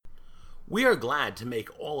We are glad to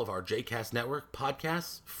make all of our JCast Network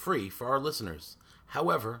podcasts free for our listeners.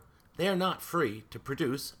 However, they are not free to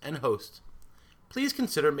produce and host. Please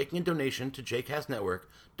consider making a donation to JCast Network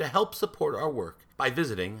to help support our work by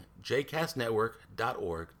visiting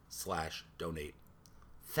jcastnetwork.org/donate.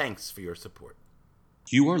 Thanks for your support.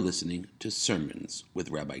 You are listening to Sermons with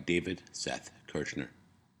Rabbi David Seth Kirshner,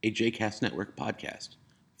 a JCast Network podcast.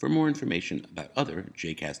 For more information about other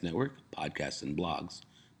JCast Network podcasts and blogs,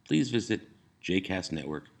 please visit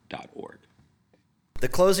jcastnetwork.org. The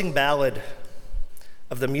closing ballad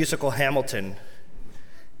of the musical Hamilton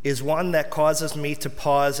is one that causes me to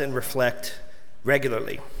pause and reflect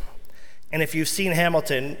regularly. And if you've seen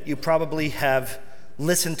Hamilton, you probably have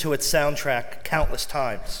listened to its soundtrack countless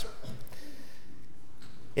times.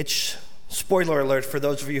 It's, spoiler alert for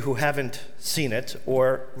those of you who haven't seen it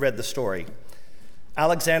or read the story,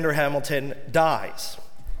 Alexander Hamilton dies.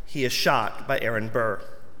 He is shot by Aaron Burr.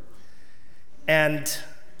 And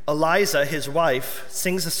Eliza, his wife,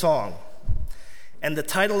 sings a song. And the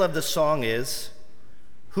title of the song is,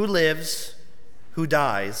 "Who Lives, Who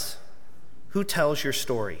Dies, Who Tells Your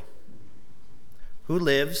Story?" Who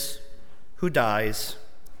lives, who dies,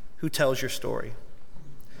 who tells your story?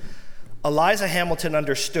 Eliza Hamilton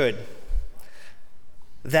understood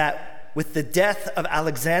that with the death of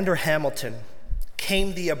Alexander Hamilton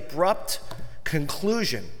came the abrupt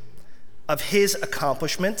conclusion of his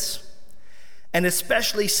accomplishments, and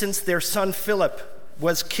especially since their son Philip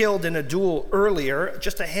was killed in a duel earlier,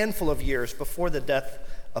 just a handful of years before the death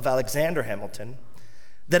of Alexander Hamilton,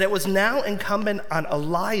 that it was now incumbent on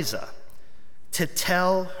Eliza to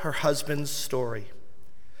tell her husband's story.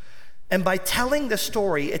 And by telling the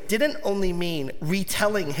story, it didn't only mean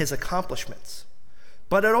retelling his accomplishments,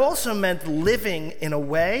 but it also meant living in a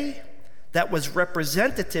way that was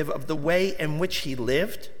representative of the way in which he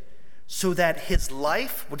lived, so that his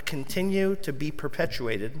life would continue to be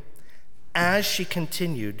perpetuated as she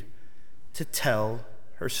continued to tell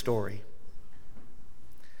her story.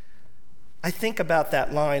 I think about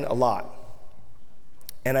that line a lot,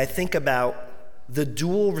 and I think about the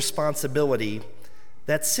dual responsibility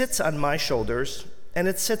that sits on my shoulders, and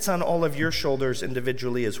it sits on all of your shoulders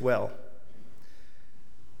individually as well.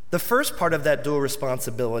 The first part of that dual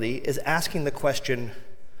responsibility is asking the question,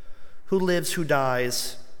 who lives, who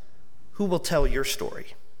dies, who will tell your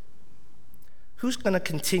story? Who's going to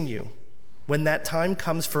continue when that time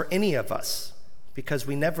comes for any of us? Because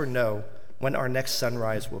we never know when our next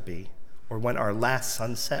sunrise will be or when our last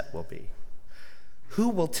sunset will be. Who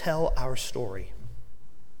will tell our story?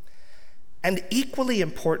 And equally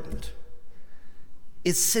important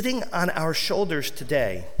is sitting on our shoulders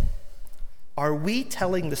today. Are we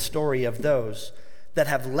telling the story of those that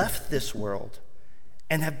have left this world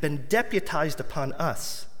and have been deputized upon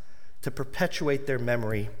us to perpetuate their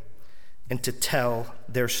memory and to tell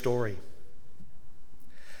their story?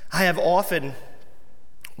 I have often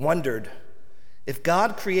wondered if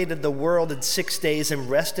God created the world in 6 days and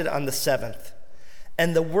rested on the seventh,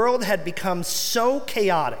 and the world had become so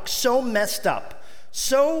chaotic, so messed up,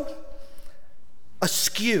 so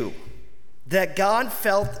askew, that God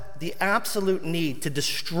felt the absolute need to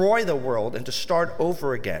destroy the world and to start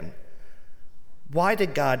over again. Why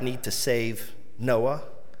did God need to save Noah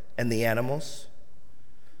and the animals?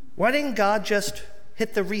 Why didn't God just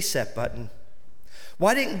hit the reset button?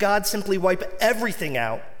 Why didn't God simply wipe everything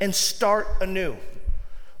out and start anew?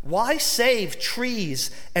 Why save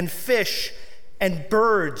trees and fish and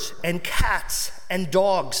birds and cats and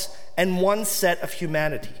dogs and one set of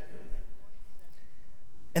humanity?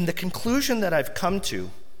 And the conclusion that I've come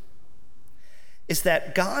to is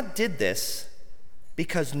that God did this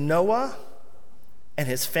because Noah and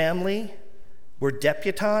his family were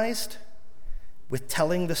deputized with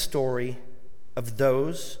telling the story of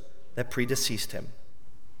those that predeceased him.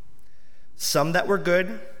 Some that were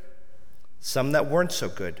good, some that weren't so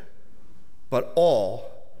good, but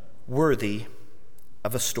all worthy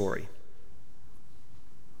of a story.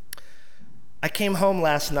 I came home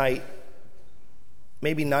last night,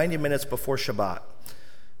 maybe 90 minutes before Shabbat,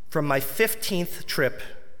 from my 15th trip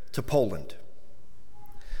to Poland,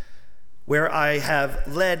 where I have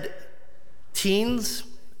led teens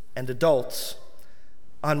and adults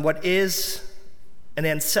on what is an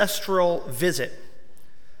ancestral visit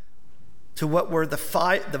to what were the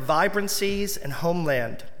vibrancies and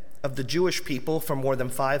homeland of the Jewish people for more than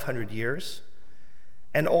 500 years,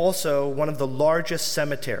 and also one of the largest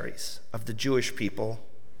cemeteries of the Jewish people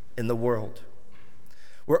in the world,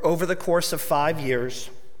 where over the course of 5 years,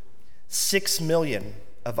 6 million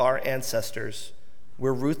of our ancestors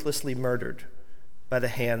were ruthlessly murdered by the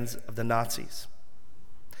hands of the Nazis.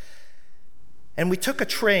 And we took a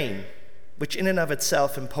train which in and of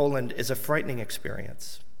itself in Poland is a frightening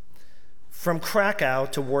experience, from Krakow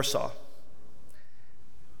to Warsaw.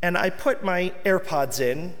 And I put my AirPods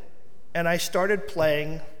in, and I started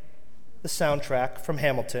playing the soundtrack from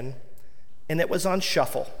Hamilton, and it was on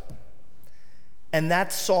shuffle. And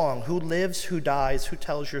that song, Who Lives, Who Dies, Who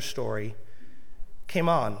Tells Your Story, came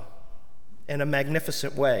on in a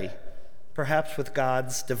magnificent way, perhaps with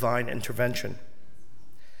God's divine intervention.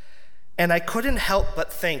 And I couldn't help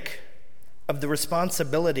but think of the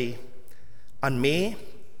responsibility on me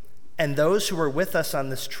and those who were with us on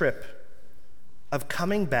this trip of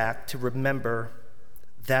coming back to remember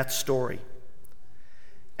that story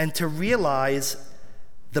and to realize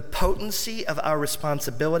the potency of our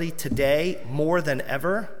responsibility today more than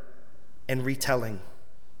ever in retelling.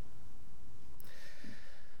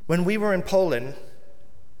 When we were in Poland,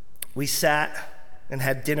 we sat and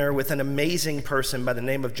had dinner with an amazing person by the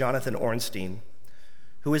name of Jonathan Ornstein,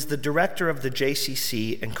 who is the director of the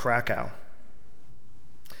JCC in Krakow.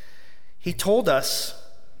 He told us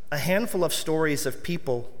a handful of stories of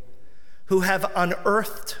people who have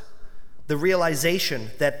unearthed the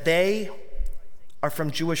realization that they are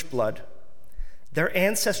from Jewish blood. Their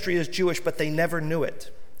ancestry is Jewish, but they never knew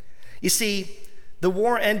it. You see, the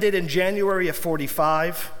war ended in January of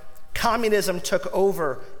 1945. Communism took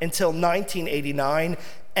over until 1989,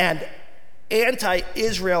 and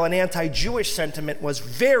anti-Israel and anti-Jewish sentiment was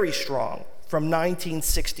very strong from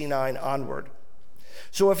 1969 onward.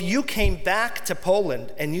 So if you came back to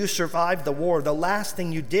Poland and you survived the war, the last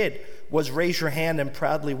thing you did was raise your hand and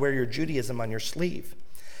proudly wear your Judaism on your sleeve.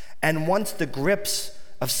 And once the grips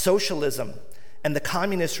of socialism and the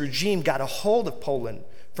communist regime got a hold of Poland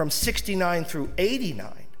from 69 through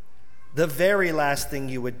 89, the very last thing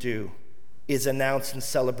you would do is announce and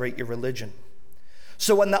celebrate your religion.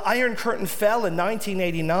 So when the Iron Curtain fell in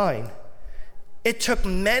 1989, it took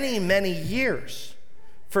many, many years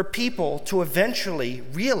for people to eventually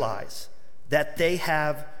realize that they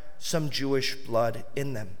have some Jewish blood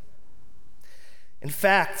in them. In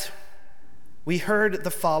fact, we heard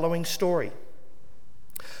the following story.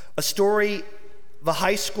 A story of a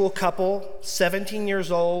high school couple, 17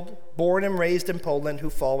 years old, born and raised in Poland, who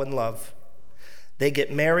fall in love. They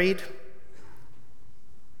get married,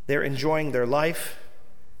 they're enjoying their life,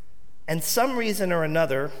 and some reason or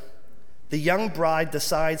another, the young bride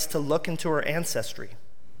decides to look into her ancestry,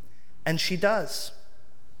 and she does.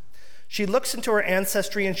 She looks into her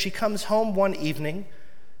ancestry and she comes home one evening.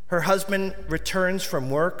 Her husband returns from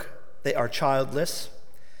work, they are childless,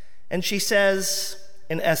 and she says,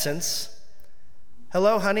 in essence,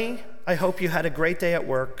 "Hello, honey, I hope you had a great day at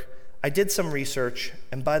work. I did some research,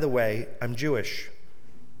 and by the way, I'm Jewish."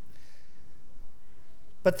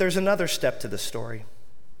 But there's another step to the story.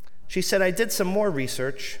 She said, "I did some more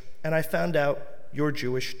research, and I found out you're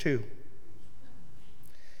Jewish too."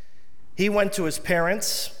 He went to his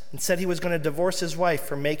parents and said he was going to divorce his wife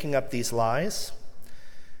for making up these lies.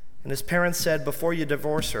 And his parents said, "Before you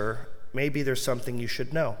divorce her, maybe there's something you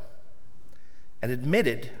should know," and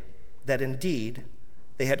admitted that indeed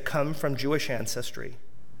they had come from Jewish ancestry,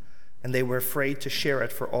 and they were afraid to share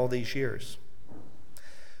it for all these years.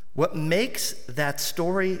 What makes that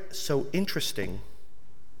story so interesting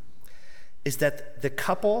is that the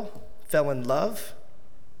couple fell in love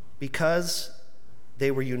because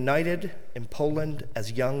they were united in Poland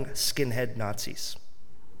as young skinhead Nazis.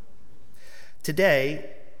 Today,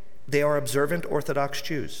 they are observant Orthodox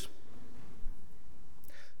Jews.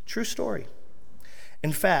 True story.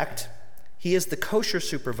 In fact, he is the kosher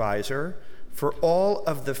supervisor for all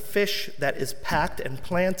of the fish that is packed and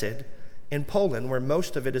planted in Poland, where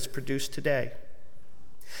most of it is produced today.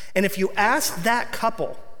 And if you ask that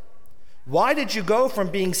couple, why did you go from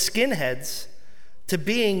being skinheads to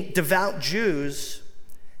being devout Jews?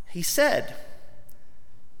 He said,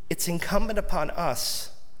 it's incumbent upon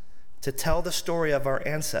us to tell the story of our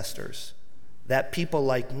ancestors that people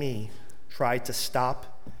like me tried to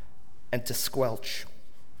stop and to squelch.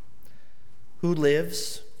 Who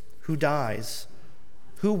lives? Who dies?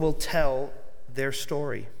 Who will tell their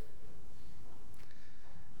story?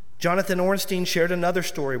 Jonathan Ornstein shared another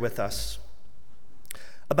story with us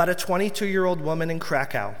about a 22-year-old woman in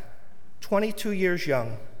Krakow, 22 years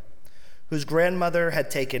young, whose grandmother had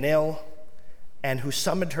taken ill and who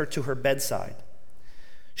summoned her to her bedside.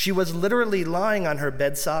 She was literally lying on her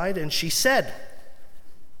bedside, and she said,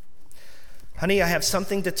 "Honey, I have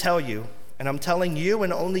something to tell you, and I'm telling you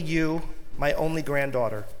and only you, my only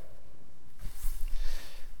granddaughter.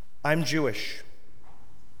 I'm Jewish.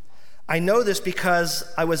 I know this because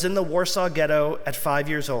I was in the Warsaw Ghetto at 5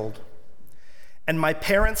 years old, And my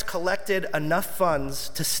parents collected enough funds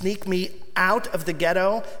to sneak me out of the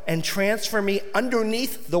ghetto and transfer me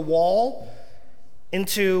underneath the wall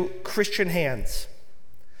into Christian hands.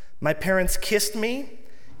 My parents kissed me,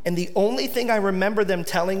 and the only thing I remember them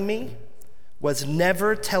telling me was,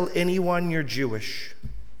 never tell anyone you're Jewish.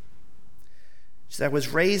 So I was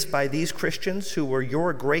raised by these Christians who were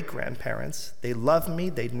your great-grandparents. They loved me,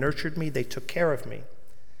 they nurtured me, they took care of me.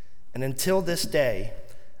 And until this day,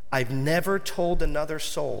 I've never told another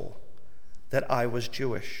soul that I was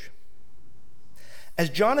Jewish. As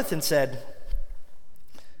Jonathan said,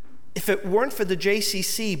 if it weren't for the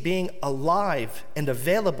JCC being alive and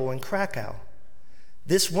available in Krakow,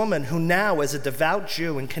 this woman who now is a devout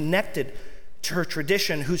Jew and connected to her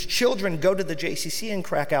tradition, whose children go to the JCC in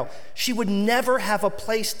Krakow, she would never have a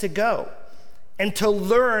place to go and to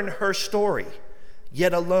learn her story,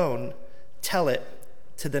 yet alone tell it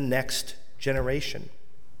to the next generation.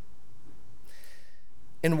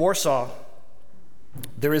 In Warsaw,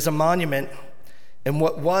 there is a monument in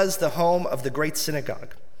what was the home of the Great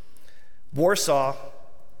Synagogue. Warsaw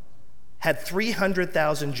had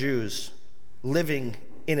 300,000 Jews living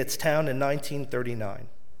in its town in 1939.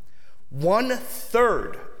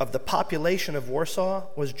 1/3 of the population of Warsaw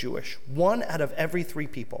was Jewish. 1 out of every 3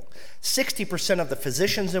 people. 60% of the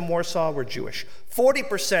physicians in Warsaw were Jewish.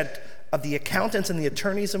 40% of the accountants and the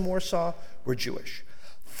attorneys in Warsaw were Jewish.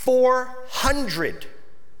 400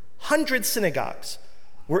 synagogues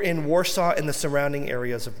were in Warsaw and the surrounding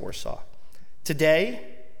areas of Warsaw. Today,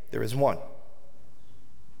 there is 1.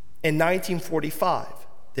 In 1945,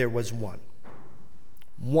 there was 1.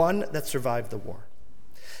 1 that survived the war.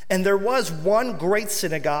 And there was one great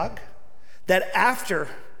synagogue that after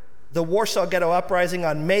the Warsaw Ghetto Uprising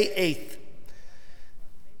on May 8th,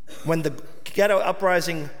 when the Ghetto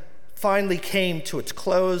Uprising finally came to its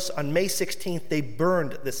close, on May 16th, they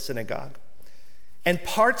burned this synagogue. And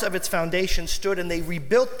parts of its foundation stood, and they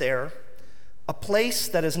rebuilt there a place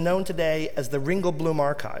that is known today as the Ringelblum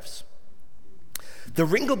Archives. The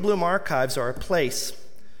Ringelblum Archives are a place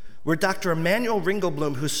where Dr. Emanuel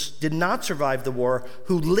Ringelblum, who did not survive the war,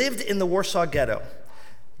 who lived in the Warsaw Ghetto,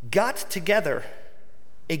 got together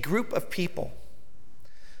a group of people.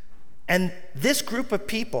 And this group of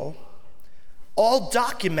people all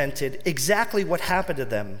documented exactly what happened to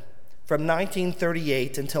them from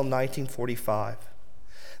 1938 until 1945.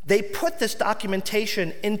 They put this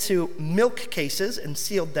documentation into milk cases and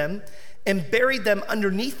sealed them and buried them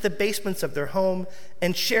underneath the basements of their home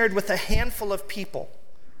and shared with a handful of people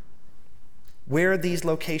where these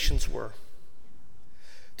locations were.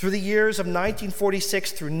 Through the years of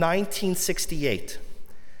 1946 through 1968,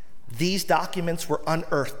 these documents were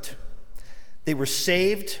unearthed. They were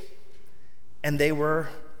saved and they were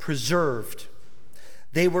preserved.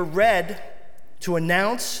 They were read to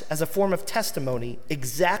announce as a form of testimony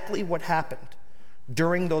exactly what happened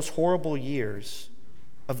during those horrible years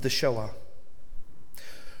of the Shoah.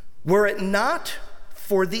 Were it not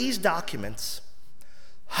for these documents,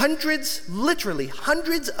 hundreds, literally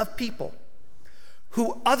hundreds of people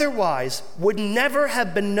who otherwise would never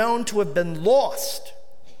have been known to have been lost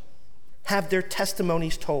have their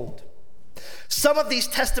testimonies told. Some of these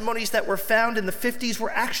testimonies that were found in the 50s were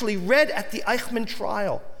actually read at the Eichmann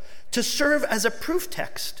trial to serve as a proof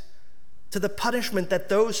text to the punishment that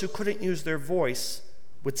those who couldn't use their voice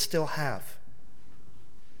would still have.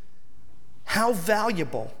 How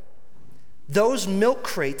valuable those milk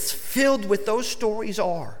crates filled with those stories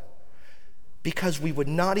are, because we would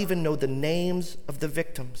not even know the names of the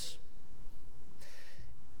victims.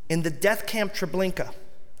 In the death camp Treblinka,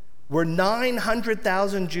 where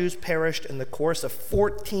 900,000 Jews perished in the course of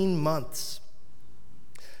 14 months,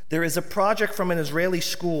 there is a project from an Israeli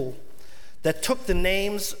school that took the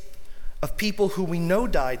names of people who we know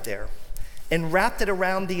died there and wrapped it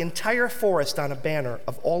around the entire forest on a banner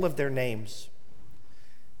of all of their names.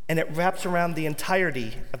 And it wraps around the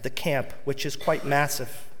entirety of the camp, which is quite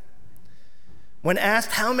massive. When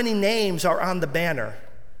asked how many names are on the banner,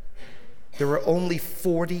 there were only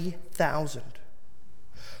 40,000.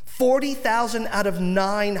 40,000 out of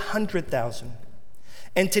 900,000.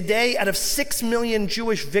 And today, out of 6 million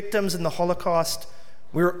Jewish victims in the Holocaust,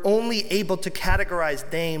 we're only able to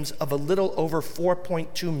categorize names of a little over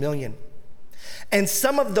 4.2 million. And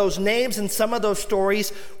some of those names and some of those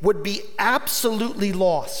stories would be absolutely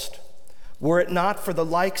lost were it not for the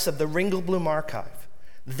likes of the Ringelblum Archive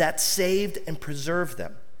that saved and preserved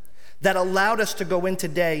them, that allowed us to go in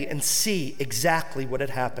today and see exactly what had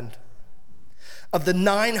happened. Of the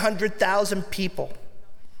 900,000 people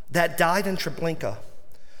that died in Treblinka,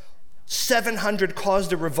 700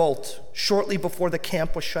 caused a revolt shortly before the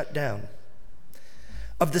camp was shut down.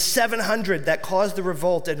 Of the 700 that caused the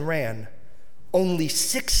revolt and ran, only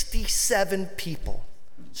 67 people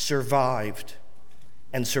survived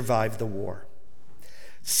and survived the war.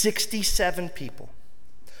 67 people.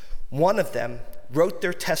 One of them wrote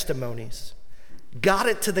their testimonies, got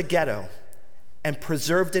it to the ghetto, and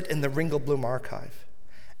preserved it in the Ringelblum archive.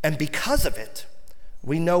 And because of it,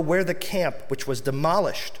 we know where the camp, which was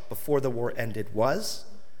demolished before the war ended, was,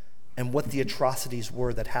 and what the atrocities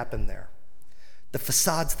were that happened there, the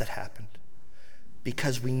facades that happened,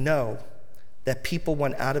 because we know that people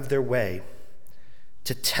went out of their way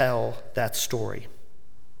to tell that story.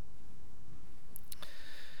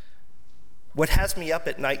 What has me up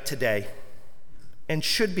at night today, and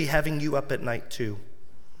should be having you up at night too,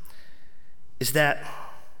 is that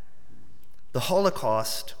the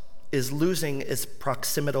Holocaust is losing its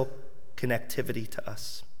proximal connectivity to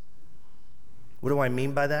us. What do I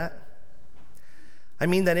mean by that? I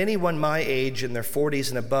mean that anyone my age, in their 40s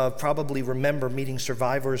and above, probably remember meeting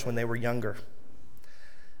survivors when they were younger.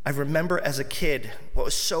 I remember as a kid what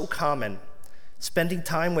was so common, spending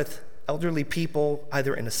time with elderly people,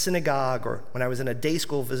 either in a synagogue or when I was in a day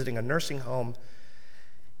school visiting a nursing home,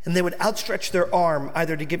 and they would outstretch their arm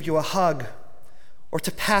either to give you a hug or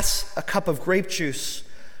to pass a cup of grape juice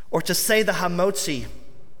or to say the Hamotzi,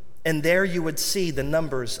 and there you would see the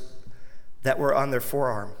numbers that were on their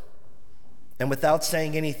forearm. And without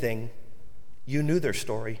saying anything, you knew their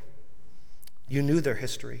story. You knew their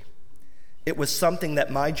history. It was something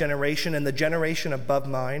that my generation and the generation above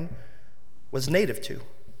mine was native to.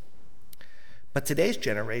 But today's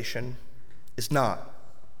generation is not.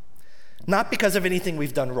 Not because of anything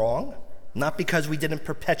we've done wrong, not because we didn't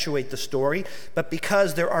perpetuate the story, but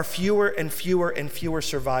because there are fewer and fewer and fewer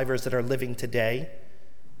survivors that are living today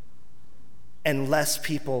and less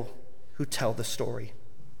people who tell the story.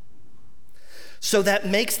 So that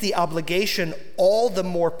makes the obligation all the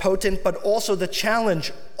more potent, but also the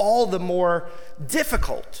challenge all the more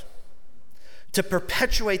difficult to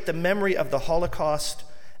perpetuate the memory of the Holocaust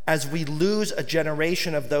as we lose a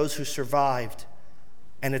generation of those who survived.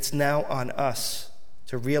 And it's now on us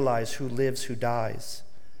to realize who lives, who dies,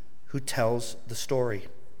 who tells the story.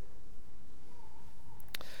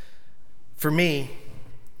 For me,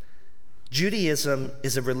 Judaism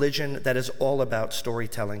is a religion that is all about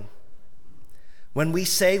storytelling. When we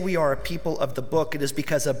say we are a people of the book, it is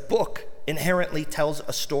because a book inherently tells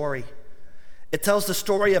a story. It tells the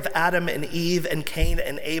story of Adam and Eve and Cain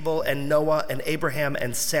and Abel and Noah and Abraham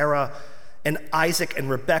and Sarah and Isaac and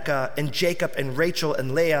Rebekah and Jacob and Rachel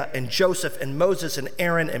and Leah and Joseph and Moses and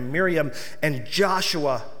Aaron and Miriam and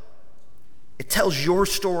Joshua. It tells your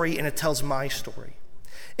story and it tells my story.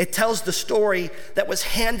 It tells the story that was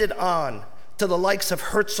handed on to the likes of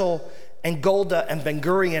Herzl and Golda and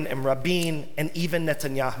Ben-Gurion and Rabin and even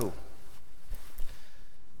Netanyahu.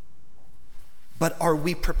 But are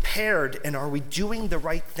we prepared and are we doing the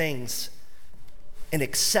right things in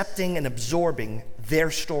accepting and absorbing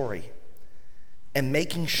their story and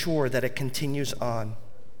making sure that it continues on?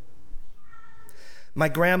 My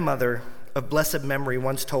grandmother of blessed memory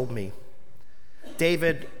once told me,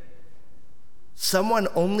 David, someone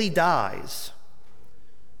only dies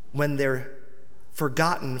when they're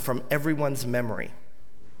forgotten from everyone's memory.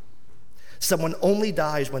 Someone only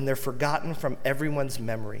dies when they're forgotten from everyone's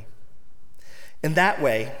memory. In that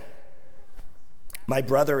way, my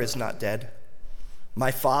brother is not dead.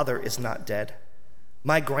 My father is not dead.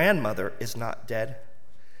 My grandmother is not dead.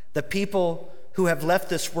 The people who have left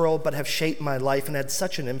this world but have shaped my life and had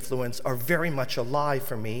such an influence are very much alive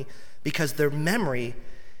for me because their memory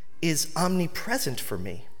is omnipresent for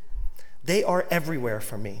me. They are everywhere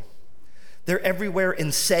for me. They're everywhere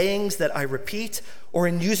in sayings that I repeat or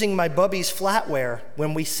in using my bubby's flatware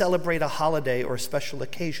when we celebrate a holiday or a special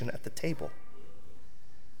occasion at the table.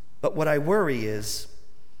 But what I worry is,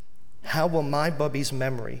 how will my bubby's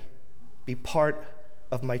memory be part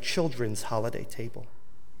of my children's holiday table?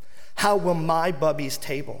 How will my bubby's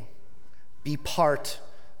table be part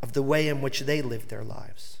of the way in which they live their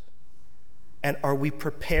lives? And are we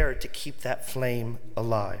prepared to keep that flame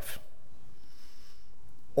alive?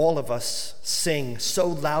 All of us sing so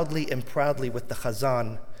loudly and proudly with the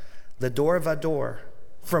Chazan, Ledor Vador,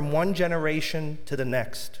 from one generation to the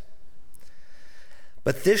next.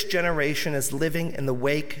 But this generation is living in the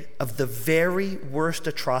wake of the very worst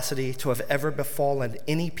atrocity to have ever befallen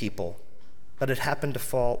any people, but it happened to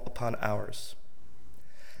fall upon ours.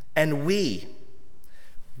 And we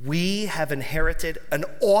have inherited an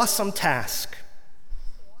awesome task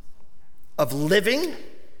of living,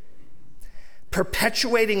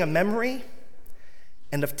 perpetuating a memory,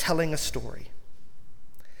 and of telling a story.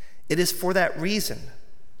 It is for that reason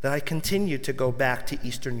that I continue to go back to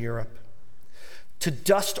Eastern Europe, to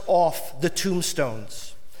dust off the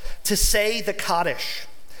tombstones, to say the Kaddish,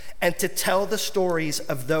 and to tell the stories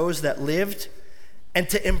of those that lived, and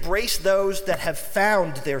to embrace those that have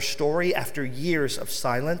found their story after years of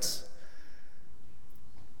silence,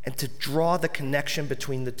 and to draw the connection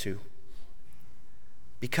between the two.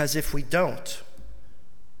 Because if we don't,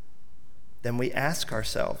 then we ask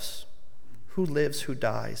ourselves, who lives, who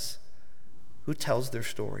dies, who tells their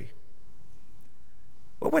story?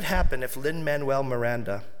 What would happen if Lin-Manuel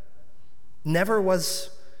Miranda never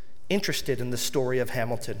was interested in the story of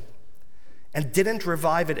Hamilton and didn't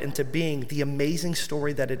revive it into being the amazing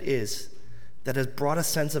story that it is, that has brought a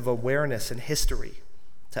sense of awareness and history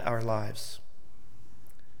to our lives?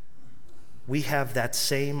 We have that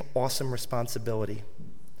same awesome responsibility,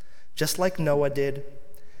 just like Noah did,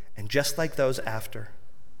 and just like those after.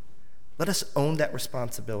 Let us own that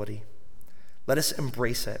responsibility. Let us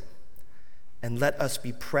embrace it. And let us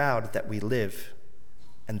be proud that we live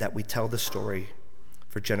and that we tell the story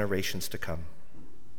for generations to come.